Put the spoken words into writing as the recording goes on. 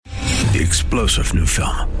The explosive new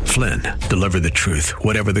film, Flynn, deliver the truth,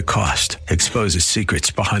 whatever the cost, exposes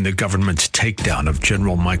secrets behind the government's takedown of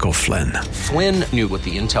General Michael Flynn. Flynn knew what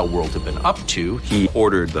the intel world had been up to. He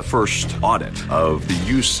ordered the first audit of the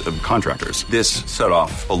use of contractors. This set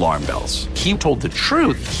off alarm bells. He told the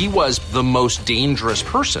truth. He was the most dangerous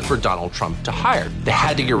person for Donald Trump to hire. They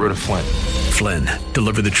had to get rid of Flynn. Flynn,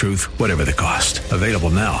 deliver the truth, whatever the cost. Available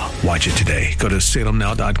now. Watch it today. Go to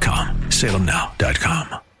salemnow.com.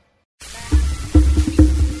 salemnow.com.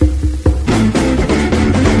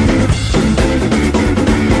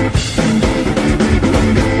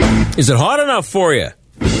 Is it hot enough for you?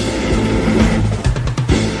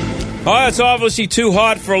 Oh, it's obviously too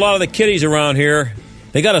hot for a lot of the kiddies around here.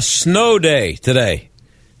 They got a snow day today.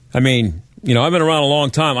 I mean, you know, I've been around a long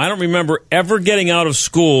time. I don't remember ever getting out of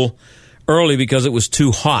school early because it was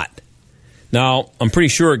too hot. Now, I'm pretty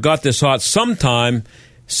sure it got this hot sometime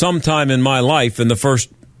in my life in the first,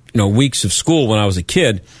 weeks of school when I was a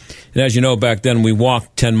kid. And as you know, back then we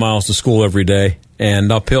walked 10 miles to school every day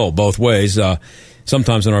and uphill both ways,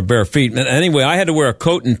 sometimes in our bare feet. And anyway, I had to wear a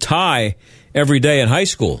coat and tie every day in high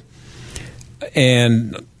school.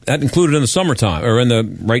 And that included in the summertime, or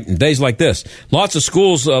in days like this. Lots of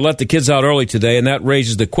schools let the kids out early today, and that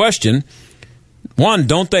raises the question, one,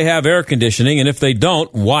 don't they have air conditioning? And if they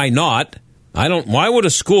don't, why not? Why would a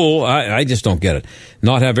school, I just don't get it,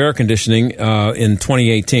 not have air conditioning in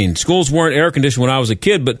 2018? Schools weren't air conditioned when I was a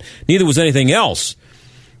kid, but neither was anything else.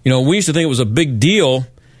 We used to think it was a big deal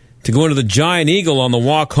to go into the Giant Eagle on the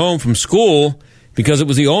walk home from school because it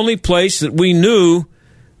was the only place that we knew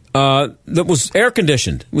that was air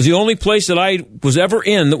conditioned. It was the only place that I was ever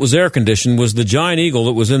in that was air conditioned was the Giant Eagle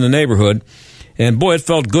that was in the neighborhood. And boy, it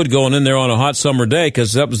felt good going in there on a hot summer day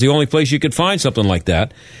because that was the only place you could find something like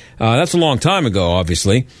that. That's a long time ago,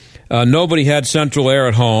 obviously. Nobody had central air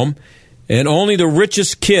at home. And only the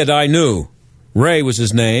richest kid I knew, Ray was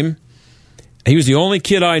his name, he was the only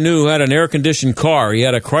kid I knew who had an air-conditioned car. He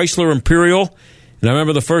had a Chrysler Imperial. And I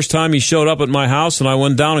remember the first time he showed up at my house, and I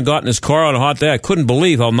went down and got in his car on a hot day. I couldn't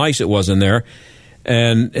believe how nice it was in there,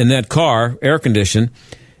 and in that car, air-conditioned.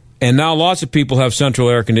 And now lots of people have central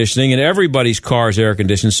air conditioning, and everybody's car is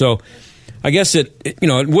air-conditioned. So I guess it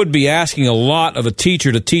would be asking a lot of a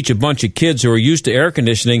teacher to teach a bunch of kids who are used to air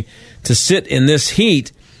conditioning to sit in this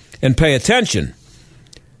heat and pay attention.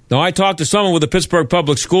 Now, I talked to someone with the Pittsburgh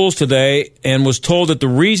Public Schools today and was told that the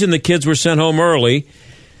reason the kids were sent home early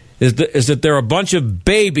is that they're a bunch of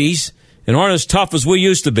babies and aren't as tough as we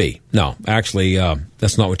used to be. No, actually,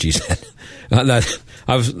 that's not what she said.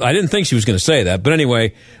 I didn't think she was going to say that. But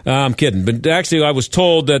anyway, I'm kidding. But actually, I was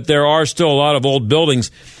told that there are still a lot of old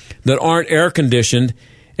buildings that aren't air-conditioned.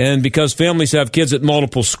 And because families have kids at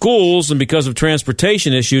multiple schools and because of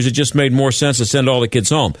transportation issues, it just made more sense to send all the kids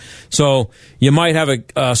home. So you might have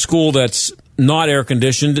a school that's not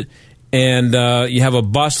air-conditioned, and you have a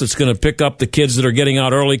bus that's going to pick up the kids that are getting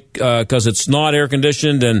out early because it's not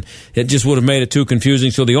air-conditioned, and it just would have made it too confusing.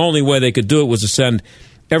 So the only way they could do it was to send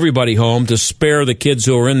everybody home to spare the kids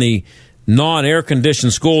who are in the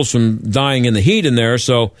non-air-conditioned schools from dying in the heat in there.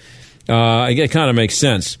 So it kind of makes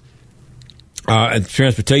sense. And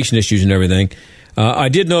transportation issues and everything. I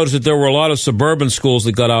did notice that there were a lot of suburban schools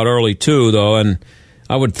that got out early, too, though, and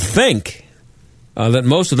I would think that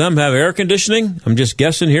most of them have air conditioning. I'm just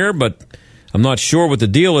guessing here, but I'm not sure what the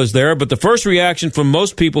deal is there. But the first reaction from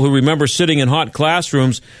most people who remember sitting in hot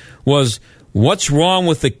classrooms was, what's wrong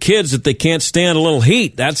with the kids that they can't stand a little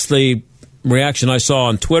heat? That's the reaction I saw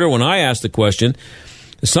on Twitter when I asked the question.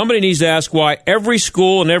 Somebody needs to ask why every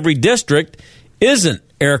school in every district isn't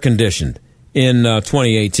air-conditioned in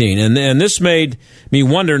 2018. And this made me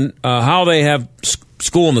wonder how they have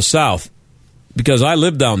school in the South, because I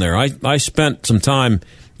lived down there. I spent some time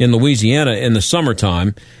in Louisiana in the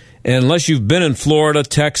summertime, and unless you've been in Florida,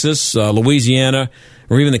 Texas, Louisiana,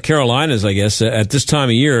 or even the Carolinas, I guess, at this time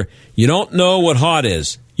of year, you don't know what hot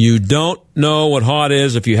is. You don't know what hot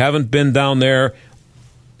is if you haven't been down there,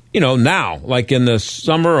 now, like in the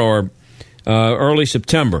summer or early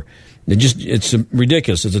September. It's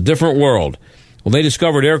ridiculous. It's a different world. Well, they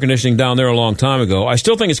discovered air conditioning down there a long time ago. I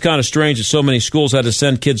still think it's kind of strange that so many schools had to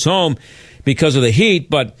send kids home because of the heat,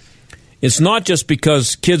 but it's not just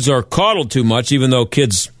because kids are coddled too much, even though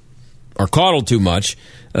kids are coddled too much.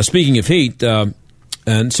 Speaking of heat,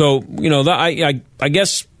 and so, I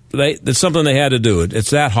guess that's something they had to do. It's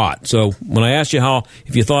that hot. So when I asked you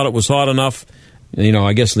if you thought it was hot enough,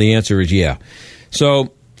 I guess the answer is yeah.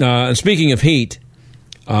 So, and speaking of heat,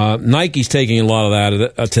 Nike's taking a lot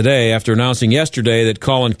of that today after announcing yesterday that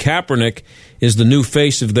Colin Kaepernick is the new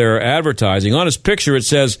face of their advertising. On his picture, it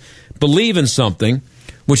says, "Believe in something,"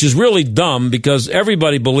 which is really dumb because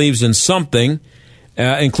everybody believes in something,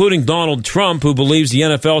 including Donald Trump, who believes the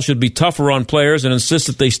NFL should be tougher on players and insists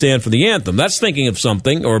that they stand for the anthem. That's thinking of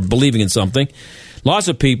something or believing in something. Lots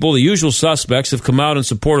of people, the usual suspects, have come out in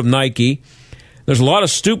support of Nike. There's a lot of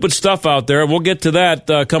stupid stuff out there. We'll get to that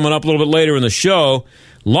coming up a little bit later in the show.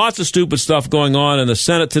 Lots of stupid stuff going on in the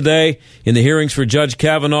Senate today in the hearings for Judge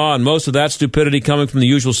Kavanaugh, and most of that stupidity coming from the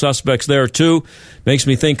usual suspects there, too. Makes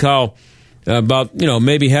me think about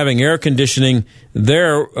maybe having air conditioning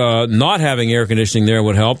there, not having air conditioning there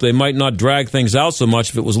would help. They might not drag things out so much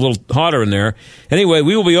if it was a little hotter in there. Anyway,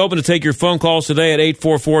 we will be open to take your phone calls today at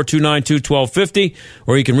 844-292-1250,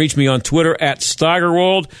 or you can reach me on Twitter at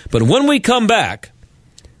Steigerwald. But when we come back,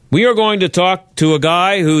 we are going to talk to a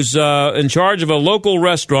guy who's in charge of a local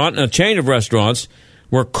restaurant, a chain of restaurants,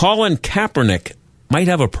 where Colin Kaepernick might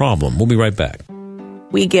have a problem. We'll be right back.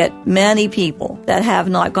 We get many people that have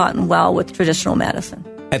not gotten well with traditional medicine.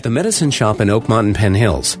 At the Medicine Shop in Oakmont and Penn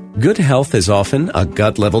Hills, good health is often a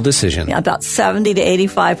gut-level decision. About 70 to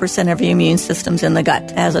 85% of your immune system's in the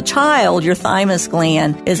gut. As a child, your thymus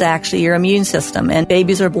gland is actually your immune system, and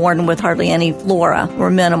babies are born with hardly any flora or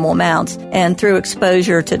minimal amounts. And through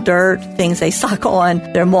exposure to dirt, things they suck on,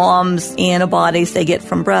 their mom's antibodies they get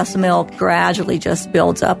from breast milk gradually just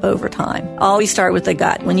builds up over time. Always start with the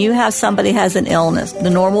gut. When you have somebody has an illness, the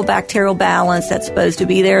normal bacterial balance that's supposed to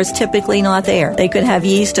be there is typically not there. They could have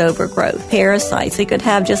yeast overgrowth, parasites. They could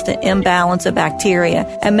have just an imbalance of bacteria.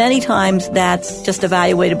 And many times that's just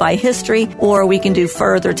evaluated by history, or we can do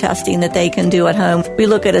further testing that they can do at home. We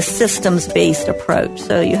look at a systems-based approach.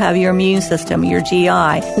 So you have your immune system, your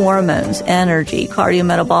GI, hormones, energy,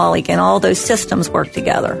 cardiometabolic, and all those systems work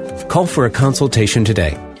together. Call for a consultation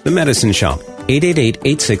today. The Medicine Shop,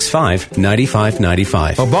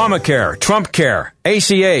 888-865-9595. Obamacare, Trump Care,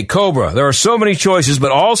 ACA, COBRA. There are so many choices,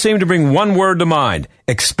 but all seem to bring one word to mind: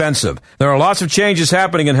 expensive. There are lots of changes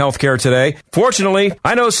happening in healthcare today. Fortunately,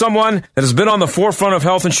 I know someone that has been on the forefront of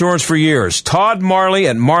health insurance for years, Todd Marley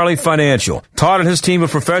at Marley Financial. Todd and his team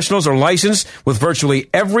of professionals are licensed with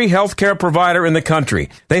virtually every healthcare provider in the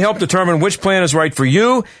country. They help determine which plan is right for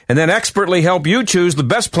you and then expertly help you choose the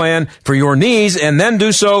best plan for your needs and then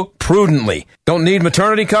do so prudently. Don't need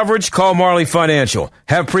maternity coverage? Call Marley Financial.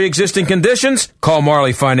 Have pre-existing conditions? Call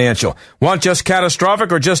Marley Financial. Want just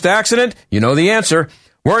catastrophic or just accident? You know the answer.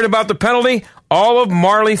 Worried about the penalty? All of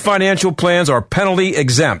Marley Financial plans are penalty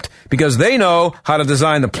exempt because they know how to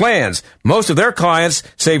design the plans. Most of their clients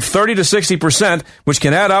save 30 to 60%, which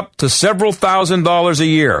can add up to several $1,000s a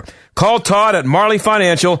year. Call Todd at Marley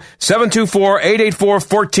Financial,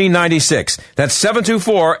 724-884-1496. That's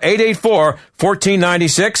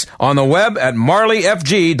 724-884-1496 on the web at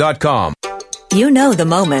marleyfg.com. You know the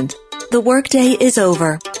moment. The workday is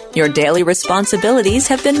over. Your daily responsibilities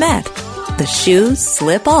have been met. The shoes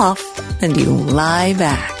slip off and you lie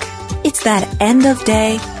back. It's that end of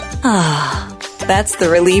day. That's the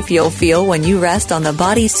relief you'll feel when you rest on the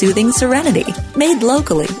body-soothing Serenity, made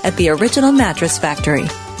locally at the Original Mattress Factory.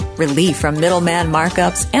 Relief from middleman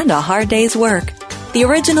markups and a hard day's work. The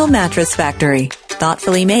Original Mattress Factory.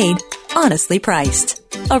 Thoughtfully made, honestly priced.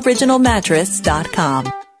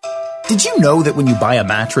 OriginalMattress.com. Did you know that when you buy a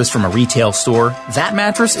mattress from a retail store, that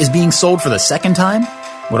mattress is being sold for the second time?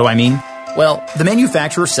 What do I mean? Well, the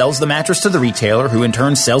manufacturer sells the mattress to the retailer, who in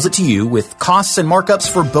turn sells it to you with costs and markups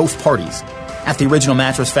for both parties. At the Original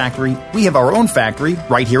Mattress Factory, we have our own factory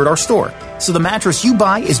right here at our store. So the mattress you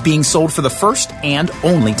buy is being sold for the first and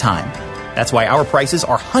only time. That's why our prices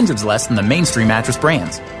are hundreds less than the mainstream mattress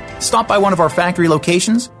brands. Stop by one of our factory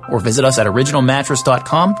locations or visit us at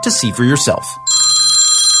originalmattress.com to see for yourself.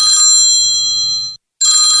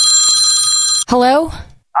 Hello? I'm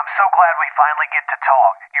so glad we finally get to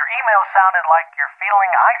talk. Your email sounded like you're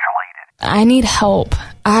feeling isolated. I need help.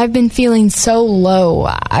 I've been feeling so low.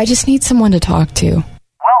 I just need someone to talk to. Well, I'm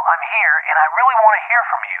here, and I really want to hear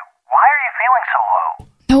from you. Why are you feeling so low?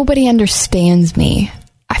 Nobody understands me.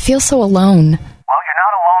 I feel so alone. Well, you're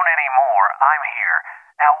not alone anymore. I'm here.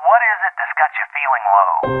 Now, what is it that's got you feeling low?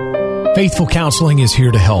 Faithful Counseling is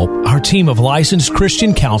here to help. Our team of licensed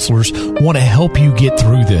Christian counselors want to help you get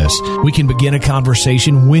through this. We can begin a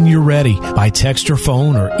conversation when you're ready by text or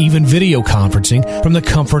phone or even video conferencing from the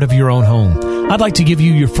comfort of your own home. I'd like to give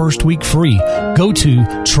you your first week free. Go to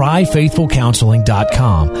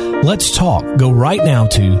tryfaithfulcounseling.com. Let's talk. Go right now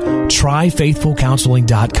to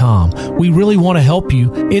tryfaithfulcounseling.com. We really want to help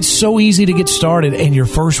you. It's so easy to get started, and your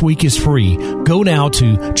first week is free. Go now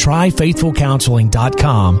to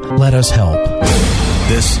tryfaithfulcounseling.com. Let us help.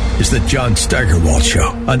 This is the John Steigerwald Show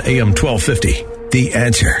on AM 1250. The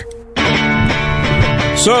Answer.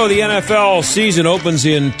 So the NFL season opens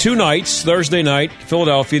in 2 nights. Thursday night,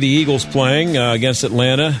 Philadelphia, the Eagles playing against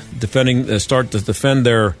Atlanta, start to defend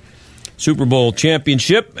their Super Bowl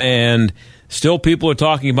championship. And still people are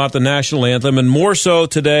talking about the national anthem, and more so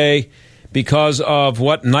today because of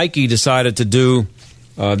what Nike decided to do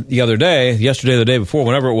the other day, yesterday, the day before,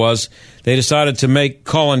 whenever it was. They decided to make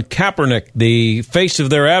Colin Kaepernick the face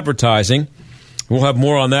of their advertising. We'll have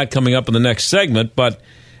more on that coming up in the next segment, but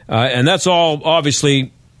and that's all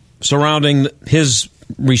obviously surrounding his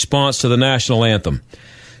response to the national anthem.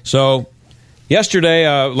 So yesterday,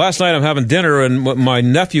 last night I'm having dinner, and my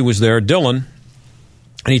nephew was there, Dylan,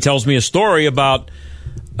 and he tells me a story about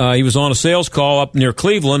he was on a sales call up near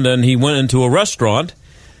Cleveland, and he went into a restaurant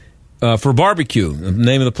for barbecue. The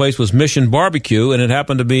name of the place was Mission Barbecue, and it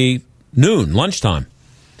happened to be noon, lunchtime.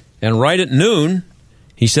 And right at noon,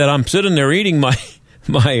 he said, I'm sitting there eating my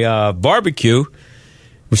barbecue,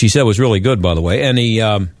 which he said was really good, by the way. And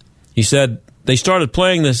he said they started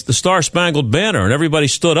playing the Star Spangled Banner, and everybody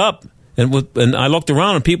stood up. And I looked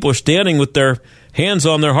around, and people are standing with their hands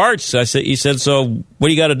on their hearts. He said, so what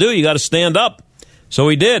do you got to do? You got to stand up. So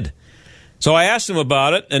he did. So I asked him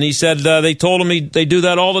about it, and he said they told him they do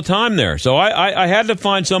that all the time there. So I had to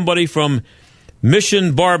find somebody from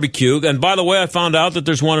Mission Barbecue. And by the way, I found out that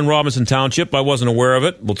there's one in Robinson Township. I wasn't aware of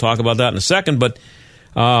it. We'll talk about that in a second. But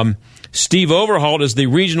Steve Overholt is the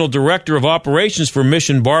regional director of operations for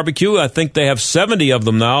Mission Barbecue. I think they have 70 of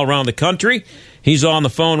them now around the country. He's on the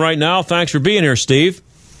phone right now. Thanks for being here, Steve.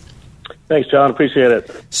 Thanks, John. Appreciate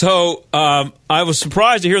it. So I was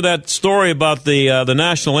surprised to hear that story about the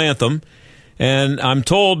national anthem, and I'm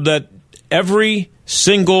told that every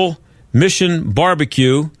single Mission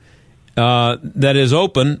Barbecue that is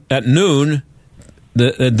open at noon,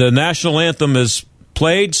 the national anthem is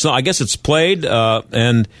played. So I guess it's played,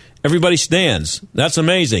 and everybody stands. That's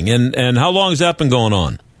amazing. And how long has that been going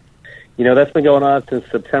on? You know, that's been going on since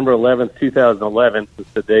September 11th, 2011, since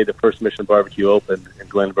the day the first Mission Barbecue opened in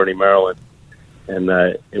Glen Burnie, Maryland. And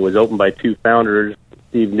it was opened by two founders,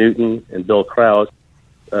 Steve Newton and Bill Krause,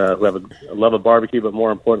 who have a love of barbecue, but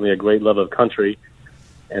more importantly, a great love of country.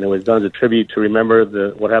 And it was done as a tribute to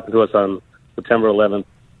remember what happened to us on September 11th,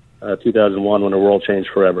 2001, when the world changed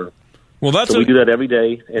forever. Well, so we do that every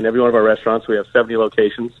day in every one of our restaurants. We have 70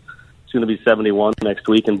 locations, soon to be 71 next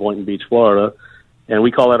week in Boynton Beach, Florida. And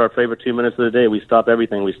we call that our favorite 2 minutes of the day. We stop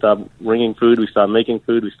everything. We stop ringing food. We stop making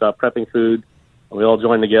food. We stop prepping food. And we all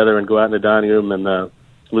join together and go out in the dining room and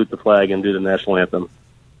salute the flag and do the national anthem.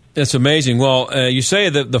 It's amazing. Well, you say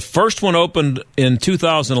that the first one opened in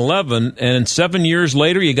 2011, and 7 years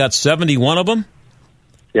later you got 71 of them?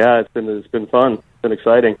 Yeah, it's been fun. It's been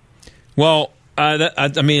exciting. Well,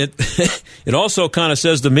 I mean, it also kind of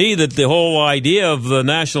says to me that the whole idea of the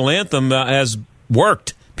national anthem has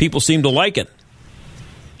worked. People seem to like it.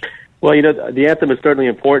 Well, you know, the anthem is certainly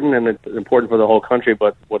important, and it's important for the whole country,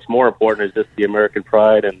 but what's more important is just the American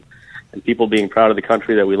pride and people being proud of the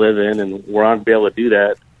country that we live in, and we're on to be able to do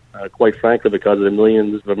that, quite frankly, because of the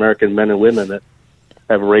millions of American men and women that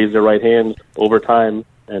have raised their right hand over time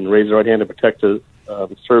and raised their right hand to protect,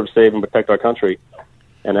 serve, save, and protect our country.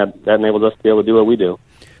 And that enables us to be able to do what we do.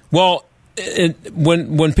 Well,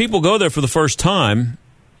 when people go there for the first time,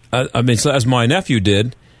 I mean, as my nephew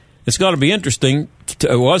did, it's got to be interesting.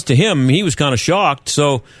 It was to him. He was kind of shocked.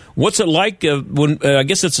 So what's it like when I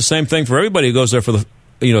guess it's the same thing for everybody who goes there for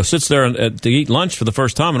sits there to eat lunch for the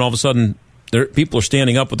first time, and all of a sudden people are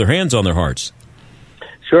standing up with their hands on their hearts.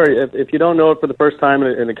 Sure. If you don't know it for the first time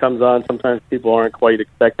and it comes on, sometimes people aren't quite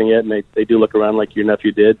expecting it, and they do look around like your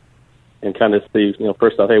nephew did and kind of see,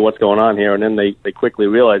 first off, hey, what's going on here? And then they quickly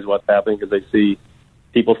realize what's happening because they see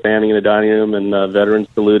people standing in the dining room and veterans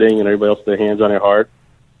saluting and everybody else with their hands on their heart,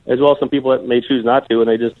 as well as some people that may choose not to, and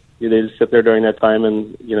they just sit there during that time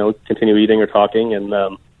and, continue eating or talking. And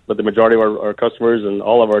but the majority of our customers and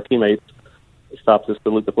all of our teammates stop to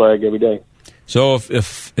salute the flag every day. So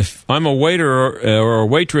if I'm a waiter or a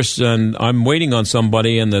waitress and I'm waiting on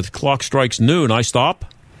somebody and the clock strikes noon, I stop?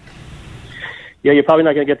 Yeah, you're probably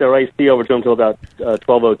not going to get their iced tea over to them until about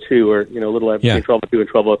 12:02 or a little after between 12:02 and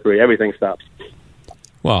 12:03. Everything stops.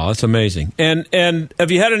 Wow, that's amazing. And have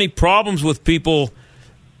you had any problems with people?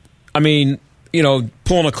 I mean,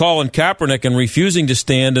 pulling a Colin Kaepernick and refusing to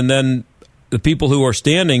stand, and then the people who are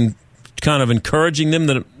standing kind of encouraging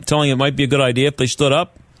them, telling it might be a good idea if they stood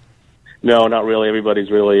up? No, not really. Everybody's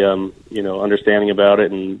really, understanding about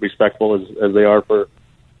it and respectful as they are for,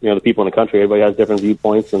 the people in the country. Everybody has different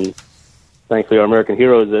viewpoints, and thankfully our American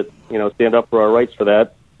heroes that, stand up for our rights for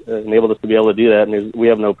that enabled us to be able to do that, and we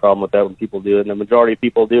have no problem with that when people do it. And the majority of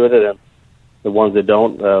people do it, and the ones that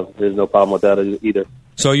don't, there's no problem with that either.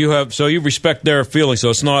 So you respect their feelings. So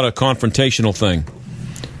it's not a confrontational thing.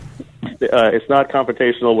 It's not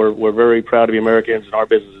confrontational. We're very proud to be Americans, and our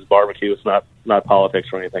business is barbecue. It's not politics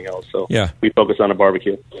or anything else. So we focus on the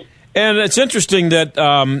barbecue. And it's interesting that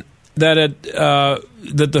the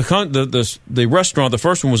restaurant, the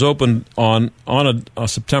first one, was opened on a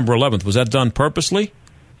September 11th. Was that done purposely?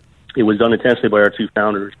 It was done intentionally by our two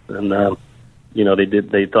founders, and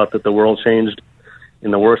they thought that the world changed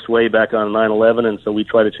in the worst way back on 9/11, and so we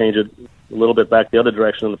try to change it a little bit back the other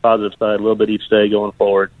direction on the positive side, a little bit each day going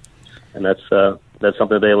forward. And that's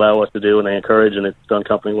something they allow us to do, and they encourage, and it's done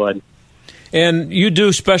company-wide. And you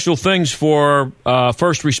do special things for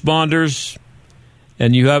first responders,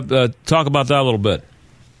 and you have talk about that a little bit.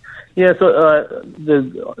 Yeah, so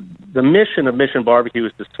the mission of Mission Barbecue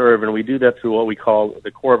is to serve, and we do that through what we call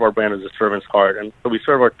the core of our brand is a servant's heart. And so we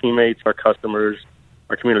serve our teammates, our customers,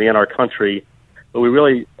 our community, and our country, but we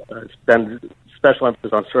really spend special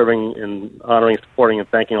emphasis on serving and honoring, supporting, and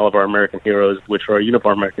thanking all of our American heroes, which are our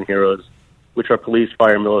uniformed American heroes, which are police,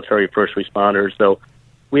 fire, military, first responders. So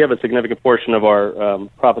we have a significant portion of our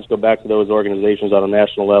profits go back to those organizations on a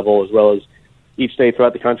national level, as well as each day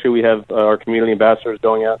throughout the country. We have our community ambassadors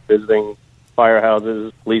going out visiting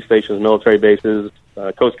firehouses, police stations, military bases,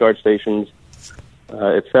 Coast Guard stations,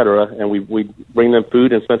 et cetera. And we bring them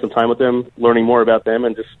food and spend some time with them, learning more about them,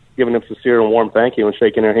 and just giving them sincere and warm thank you and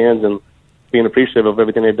shaking their hands and being appreciative of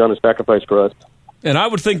everything they've done and sacrificed for us. And I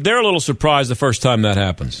would think they're a little surprised the first time that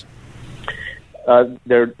happens.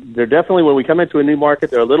 They're definitely, when we come into a new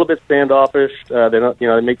market, they're a little bit standoffish. They're not,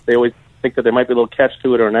 they always think that there might be a little catch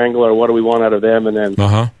to it or an angle or what do we want out of them. And then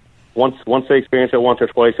once they experience it once or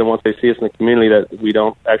twice, and once they see us in the community, that we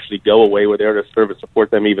don't actually go away, we're there to serve and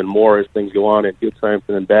support them even more as things go on in good times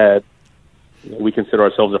and in bad. We consider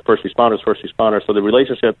ourselves a first responder. So the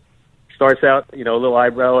relationship starts out, a little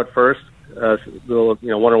eyebrow at first, little,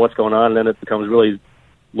 wonder what's going on, and then it becomes really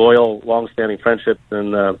loyal, long-standing friendships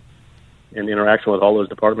and interaction with all those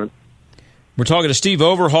departments. We're talking to Steve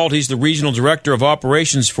Overholt. He's the Regional Director of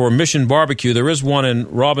Operations for Mission Barbecue. There is one in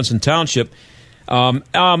Robinson Township.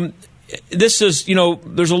 This is,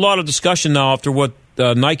 there's a lot of discussion now after what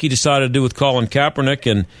Nike decided to do with Colin Kaepernick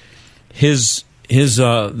and his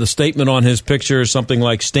the statement on his picture is something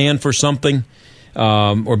like "stand for something"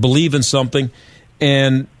 or "believe in something,"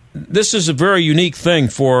 and this is a very unique thing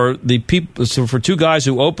for the people. So for two guys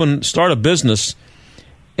who start a business,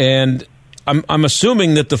 and I'm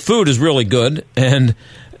assuming that the food is really good, and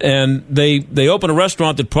they open a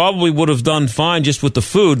restaurant that probably would have done fine just with the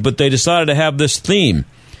food, but they decided to have this theme.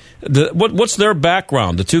 What's their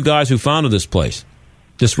background? The two guys who founded this place,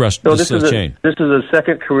 this chain. This is a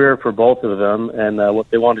second career for both of them, and what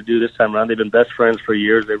they want to do this time around. They've been best friends for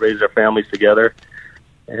years. They raised their families together,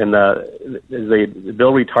 and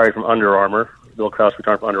Bill retired from Under Armour. Bill Krause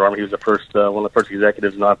retired from Under Armour. He was one of the first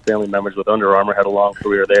executives, not family members, with Under Armour. Had a long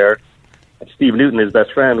career there. And Steve Newton, his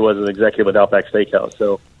best friend, was an executive at Outback Steakhouse.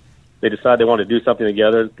 So they decided they wanted to do something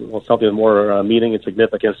together, something with more meaning and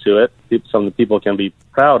significance to it, something people can be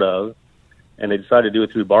proud of. And they decided to do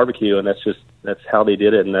it through barbecue, and that's how they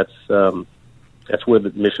did it, and that's where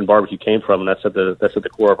the Mission Barbecue came from, and that's at the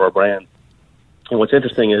core of our brand. And what's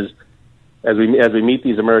interesting is, as we meet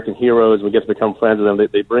these American heroes, we get to become friends with them.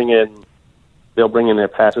 They'll bring in their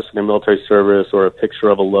passes from their military service, or a picture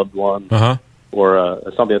of a loved one, or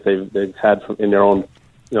something that they've had in their own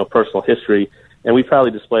personal history, and we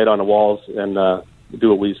proudly display it on the walls and do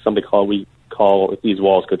what we call if these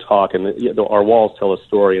walls could talk, and our walls tell a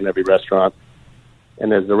story in every restaurant.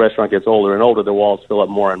 And as the restaurant gets older and older, the walls fill up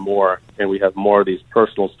more and more, and we have more of these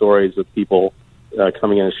personal stories of people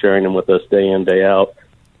coming in and sharing them with us day in, day out.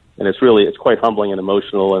 And it's quite humbling and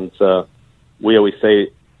emotional. And we always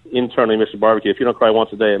say internally, Mission Barbecue, if you don't cry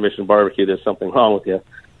once a day at Mission Barbecue, there's something wrong with you,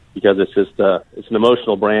 because it's just it's an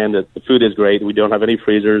emotional brand. The food is great. We don't have any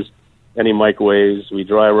freezers, any microwaves. We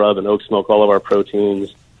dry rub and oak smoke all of our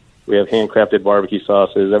proteins. We have handcrafted barbecue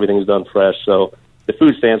sauces. Everything's done fresh. So the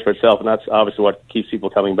food stands for itself, and that's obviously what keeps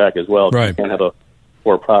people coming back as well. Right. You can't have a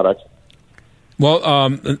poor product. Well,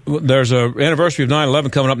 there's an anniversary of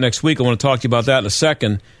 9/11 coming up next week. I want to talk to you about that in a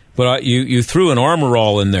second. But you threw an Armor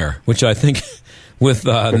All in there, which I think with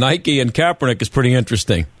Nike and Kaepernick is pretty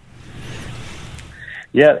interesting.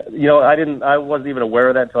 Yeah, I wasn't even aware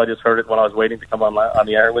of that until I just heard it when I was waiting to come on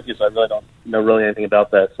the air with you. So I really don't know really anything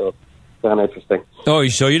about that. So it's kind of interesting. Oh,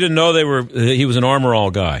 so you didn't know he was an Armor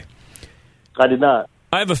All guy? I did not.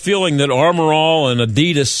 I have a feeling that Armor All and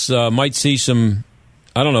Adidas might see some,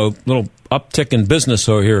 little uptick in business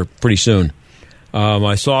over here pretty soon.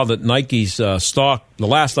 I saw that Nike's stock, the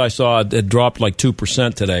last I saw, it dropped like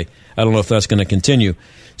 2% today. I don't know if that's going to continue.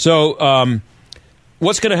 So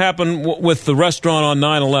what's going to happen with the restaurant on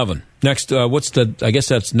 9/11? Next, I guess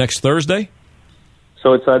that's next Thursday?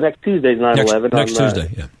 So it's next Tuesday's 9/11. Next Tuesday,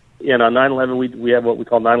 yeah. Yeah, and on 9/11, we have what we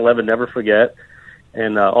call 9/11 Never Forget.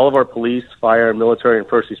 And all of our police, fire, military, and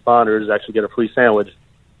first responders actually get a free sandwich.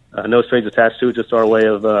 No strings attached to it, just our way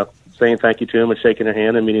of saying thank you to them and shaking their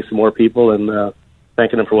hand and meeting some more people and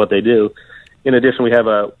thanking them for what they do. In addition, we have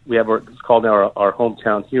it's called now our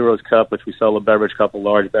Hometown Heroes Cup, which we sell a beverage cup, a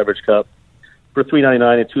large beverage cup, for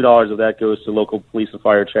 $3.99, and $2 of that goes to local police and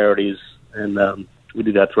fire charities, and we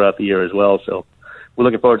do that throughout the year as well. So we're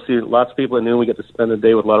looking forward to seeing lots of people at noon. We get to spend the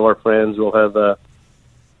day with a lot of our friends. We'll have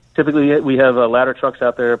typically we have ladder trucks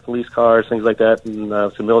out there, police cars, things like that, and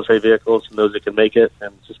some military vehicles for those that can make it,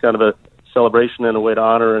 and it's just kind of a celebration and a way to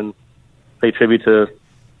honor and pay tribute to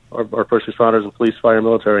our first responders and police, fire, and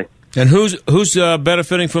military. And who's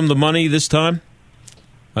benefiting from the money this time?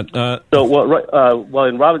 In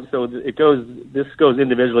Robinson, this goes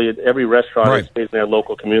individually at every restaurant right. That stays in their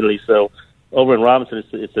local community. So over in Robinson,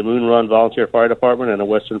 it's the Moon Run Volunteer Fire Department and the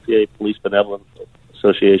Western PA Police Benevolent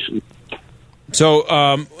Association. So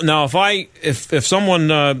now, if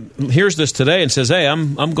someone hears this today and says, "Hey,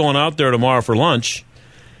 I'm going out there tomorrow for lunch,"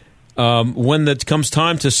 when it comes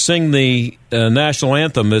time to sing the national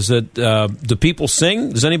anthem, is it do people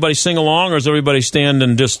sing? Does anybody sing along, or does everybody stand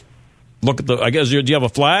and just look at the? I guess do you have a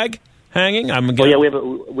flag hanging?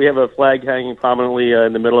 We have a flag hanging prominently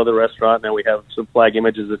in the middle of the restaurant, and we have some flag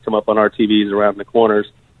images that come up on our TVs around the corners.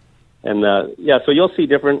 And so you'll see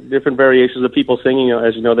different variations of people singing.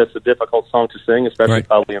 As you know, that's a difficult song to sing, especially right.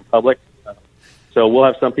 probably in public. So we'll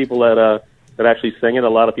have some people that actually sing it. A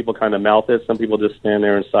lot of people kind of mouth it. Some people just stand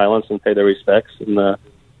there in silence and pay their respects. And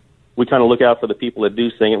we kind of look out for the people that do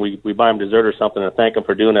sing it. We buy them dessert or something and thank them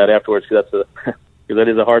for doing that afterwards, because that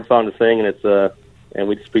is a hard song to sing, and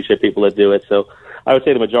we just appreciate people that do it. So I would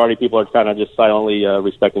say the majority of people are kind of just silently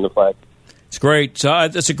respecting the flag. It's great. So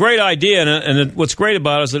it's a great idea, and what's great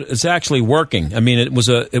about it is that it's actually working. I mean, it was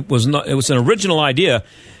an original idea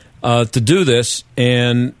to do this,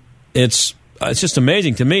 and it's just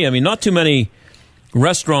amazing to me. I mean, not too many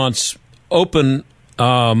restaurants open,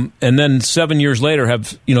 and then 7 years later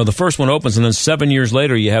have the first one opens, and then 7 years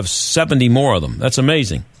later you have 70 more of them. That's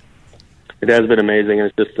amazing. It has been amazing,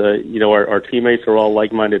 and it's just our teammates are all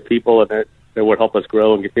like-minded people, and that would help us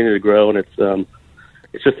grow and continue to grow, and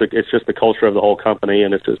it's just the culture of the whole company,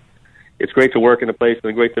 and it's great to work in a place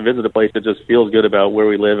and great to visit a place that just feels good about where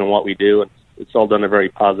we live and what we do, and it's all done in a very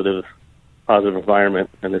positive environment,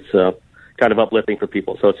 and it's kind of uplifting for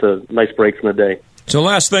people. So it's a nice break from the day. So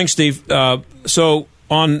last thing, Steve. So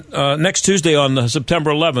on next Tuesday, on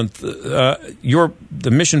September 11th,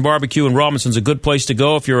 the Mission Barbecue in Robinson's a good place to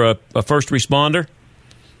go if you're a first responder?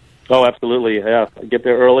 Oh, absolutely. Yeah, get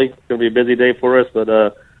there early. It's going to be a busy day for us, but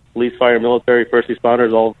police, fire, military, first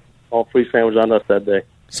responders, all free sandwich on us that day.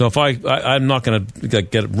 So if I'm not going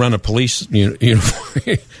to run a police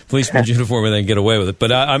uniform, policeman's uniform and then get away with it.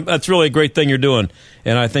 But that's really a great thing you're doing,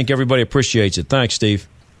 and I think everybody appreciates it. Thanks, Steve.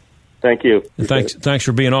 Thank you. And thanks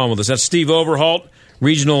for being on with us. That's Steve Overholt,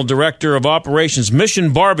 Regional Director of Operations,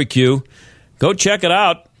 Mission Barbecue. Go check it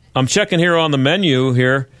out. I'm checking here on the menu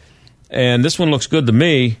here, and this one looks good to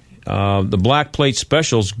me. The Black Plate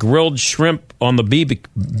Specials, grilled shrimp on the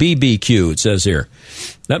BBQ, it says here.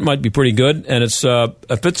 That might be pretty good. And it's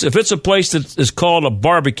if it's a place that is called a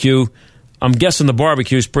barbecue, I'm guessing the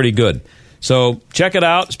barbecue is pretty good. So check it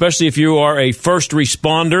out, especially if you are a first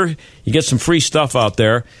responder. You get some free stuff out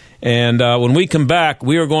there. And when we come back,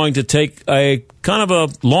 we are going to take a kind of a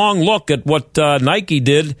long look at what Nike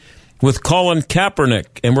did with Colin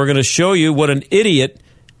Kaepernick. And we're going to show you what an idiot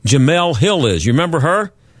Jemele Hill is. You remember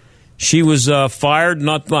her? She was fired,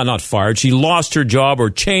 not fired. She lost her job or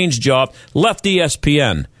changed job, left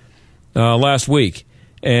ESPN last week.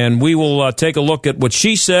 And we will take a look at what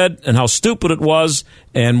she said and how stupid it was,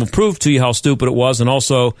 and we'll prove to you how stupid it was, and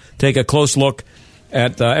also take a close look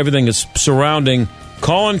at everything that's surrounding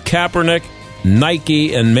Colin Kaepernick,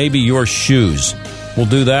 Nike, and maybe your shoes. We'll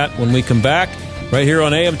do that when we come back right here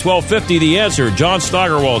on AM 1250, The Answer, John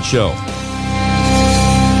Steigerwald Show.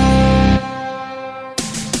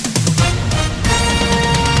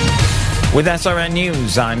 With SRN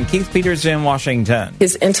News, I'm Keith Peters in Washington.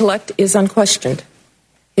 His intellect is unquestioned.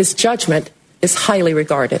 His judgment is highly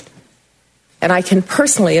regarded. And I can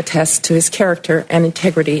personally attest to his character and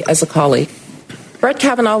integrity as a colleague. Brett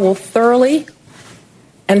Kavanaugh will thoroughly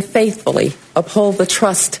and faithfully uphold the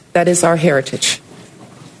trust that is our heritage,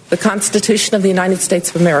 the Constitution of the United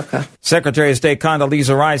States of America. Secretary of State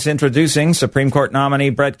Condoleezza Rice introducing Supreme Court nominee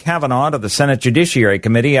Brett Kavanaugh to the Senate Judiciary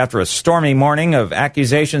Committee after a stormy morning of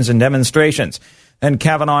accusations and demonstrations. And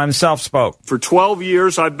Kavanaugh himself spoke. For 12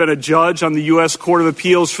 years, I've been a judge on the U.S. Court of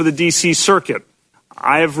Appeals for the D.C. Circuit.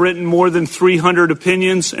 I have written more than 300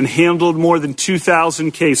 opinions and handled more than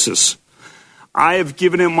 2,000 cases. I have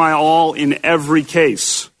given it my all in every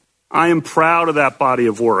case. I am proud of that body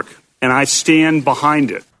of work, and I stand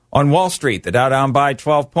behind it. On Wall Street, the Dow down by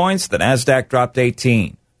 12 points, the Nasdaq dropped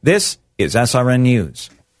 18. This is SRN News.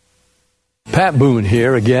 Pat Boone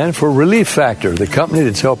here again for Relief Factor, the company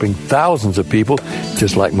that's helping thousands of people,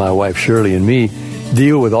 just like my wife Shirley and me,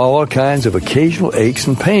 deal with all kinds of occasional aches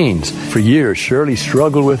and pains. For years, Shirley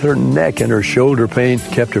struggled with her neck, and her shoulder pain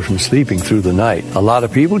kept her from sleeping through the night. A lot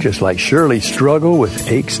of people, just like Shirley, struggle with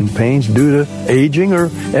aches and pains due to aging or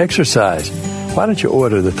exercise. Why don't you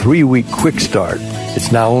order the 3-week Quick Start?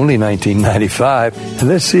 It's now only $19.95, and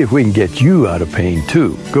let's see if we can get you out of pain,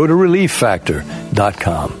 too. Go to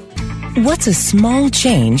ReliefFactor.com. What's a small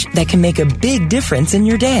change that can make a big difference in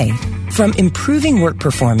your day? From improving work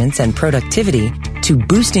performance and productivity to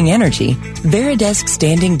boosting energy, Veridesk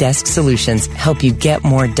Standing Desk Solutions help you get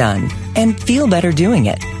more done and feel better doing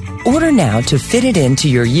it. Order now to fit it into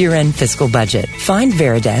your year-end fiscal budget. Find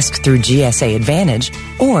Veridesk through GSA Advantage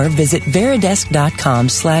or visit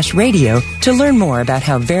veridesk.com/radio to learn more about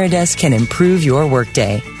how Veridesk can improve your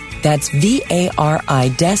workday. That's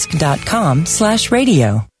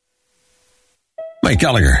veridesk.com/radio. Mike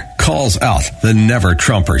Gallagher calls out the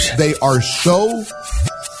never-Trumpers. They are so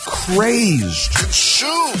crazed,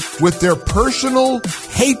 consumed with their personal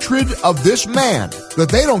hatred of this man that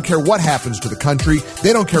they don't care what happens to the country.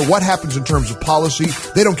 They don't care what happens in terms of policy.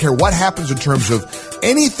 They don't care what happens in terms of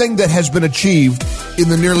anything that has been achieved in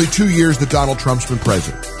the nearly 2 years that Donald Trump's been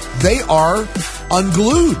president. They are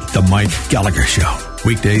unglued. The Mike Gallagher Show,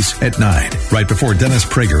 weekdays at 9, right before Dennis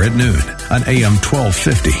Prager at noon on AM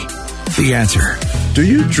 1250. The Answer. Do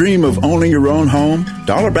you dream of owning your own home?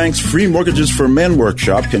 Dollar Bank's Free Mortgages for Men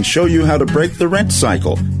workshop can show you how to break the rent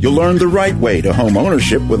cycle. You'll learn the right way to home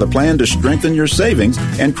ownership with a plan to strengthen your savings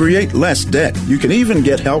and create less debt. You can even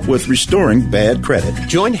get help with restoring bad credit.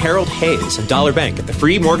 Join Harold Hayes of Dollar Bank at the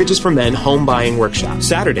Free Mortgages for Men home buying workshop,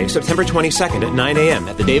 Saturday, September 22nd at 9 a.m.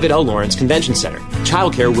 at the David L. Lawrence Convention Center.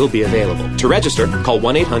 Childcare will be available. To register, call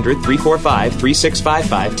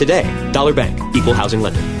 1-800-345-3655 today. Dollar Bank, Equal Housing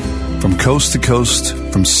Lender. From coast to coast,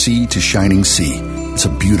 from sea to shining sea, it's a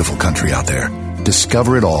beautiful country out there.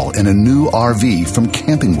 Discover it all in a new RV from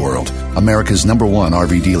Camping World, America's #1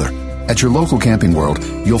 RV dealer. At your local Camping World,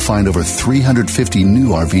 you'll find over 350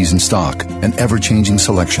 new RVs in stock, an ever-changing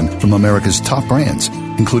selection from America's top brands,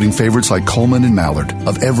 including favorites like Coleman and Mallard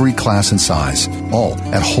of every class and size, all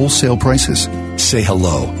at wholesale prices. Say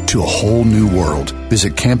hello to a whole new world.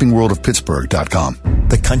 Visit campingworldofpittsburgh.com.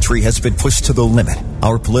 The country has been pushed to the limit.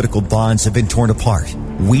 Our political bonds have been torn apart.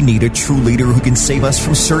 We need a true leader who can save us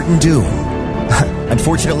from certain doom.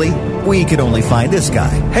 Unfortunately, we could only find this guy.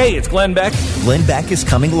 Hey, it's Glenn Beck. Glenn Beck is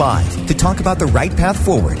coming live to talk about the right path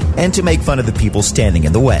forward and to make fun of the people standing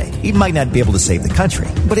in the way. He might not be able to save the country,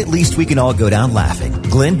 but at least we can all go down laughing.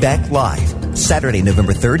 Glenn Beck Live, Saturday,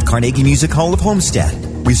 November 3rd, Carnegie Music Hall of Homestead.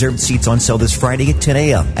 Reserved seats on sale this Friday at 10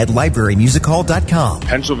 a.m. at librarymusichall.com.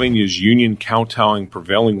 Pennsylvania's union kowtowing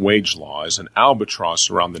prevailing wage law is an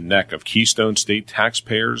albatross around the neck of Keystone State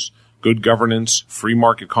taxpayers, good governance, free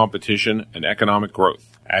market competition, and economic growth.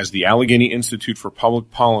 As the Allegheny Institute for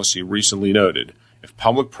Public Policy recently noted, if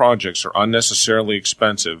public projects are unnecessarily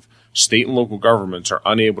expensive, state and local governments are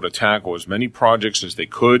unable to tackle as many projects as they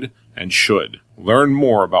could and should. Learn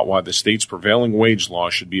more about why the state's prevailing wage law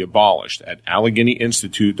should be abolished at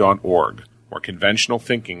AlleghenyInstitute.org, where conventional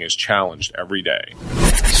thinking is challenged every day.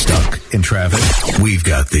 Stuck in traffic? We've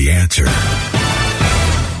got the answer.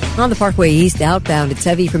 On the Parkway East outbound, it's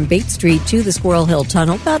heavy from Bate Street to the Squirrel Hill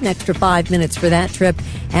Tunnel. About an extra 5 minutes for that trip.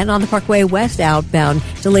 And on the Parkway West outbound,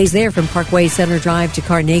 delays there from Parkway Center Drive to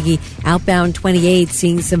Carnegie. Outbound 28,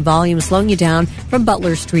 seeing some volume slowing you down from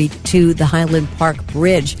Butler Street to the Highland Park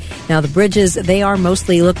Bridge. Now, the bridges, they are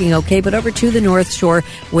mostly looking okay, but over to the North Shore,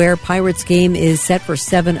 where Pirates game is set for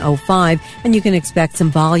 7:05, and you can expect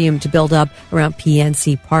some volume to build up around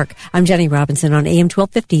PNC Park. I'm Jenny Robinson on AM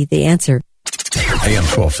 1250, The Answer. AM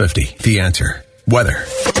 1250, The Answer. Weather.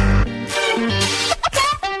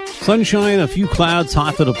 Sunshine, a few clouds,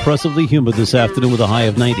 hot and oppressively humid this afternoon with a high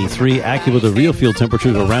of 93. Accurate, the real field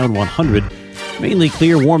temperatures around 100. Mainly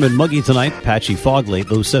clear, warm and muggy tonight. Patchy fog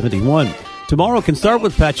late, low 71. Tomorrow can start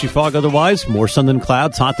with patchy fog, otherwise more sun than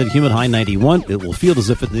clouds, hot and humid, high 91. It will feel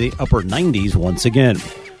as if it's the upper 90s once again.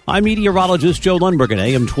 I'm meteorologist Joe Lundberg at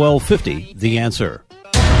AM 1250, The Answer.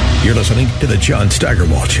 You're listening to the John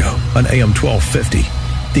Steigerwald Show on AM 1250,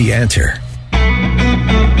 The Answer.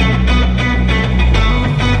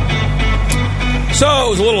 So it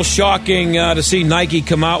was a little shocking to see Nike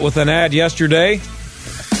come out with an ad yesterday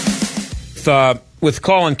with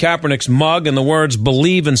Colin Kaepernick's mug and the words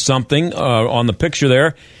 "Believe in something" on the picture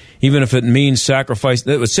there, even if it means sacrifice.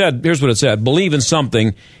 It said, here's what it said: "Believe in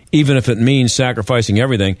something, even if it means sacrificing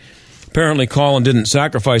everything." Apparently, Colin didn't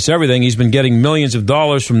sacrifice everything. He's been getting millions of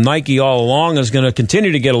dollars from Nike all along and is going to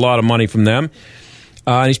continue to get a lot of money from them.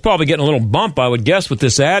 And he's probably getting a little bump, I would guess, with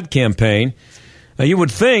this ad campaign. You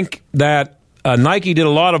would think that Nike did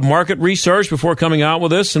a lot of market research before coming out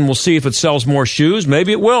with this, and we'll see if it sells more shoes.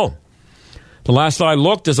 Maybe it will. The last I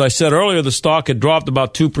looked, as I said earlier, the stock had dropped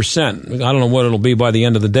about 2%. I don't know what it'll be by the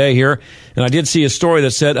end of the day here. And I did see a story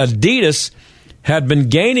that said Adidas had been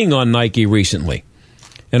gaining on Nike recently.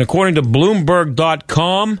 And according to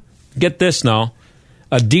Bloomberg.com, get this now,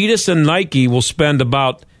 Adidas and Nike will spend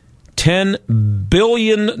about $10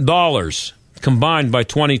 billion combined by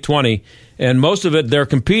 2020. And most of it, they're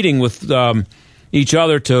competing with each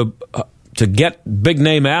other to get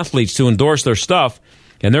big-name athletes to endorse their stuff.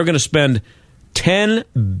 And they're going to spend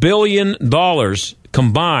 $10 billion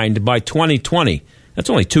combined by 2020. That's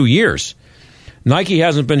only 2 years. Nike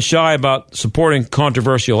hasn't been shy about supporting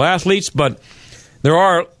controversial athletes, but there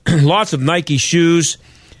are lots of Nike shoes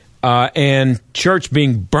and shirts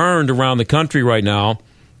being burned around the country right now.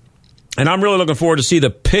 And I'm really looking forward to see the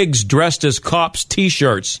pigs dressed as cops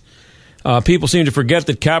T-shirts. People seem to forget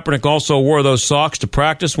that Kaepernick also wore those socks to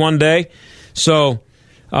practice one day. So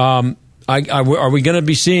are we going to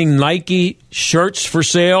be seeing Nike shirts for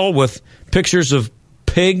sale with pictures of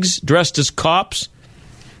pigs dressed as cops?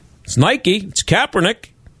 It's Nike. It's Kaepernick.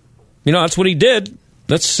 You know, that's what he did.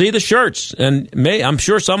 Let's see the shirts. And I'm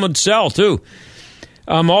sure some would sell, too.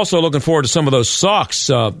 I'm also looking forward to some of those socks.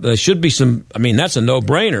 There should be some, that's a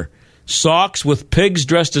no-brainer. Socks with pigs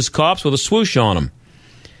dressed as cops with a swoosh on them.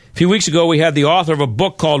 A few weeks ago, we had the author of a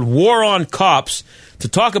book called War on Cops to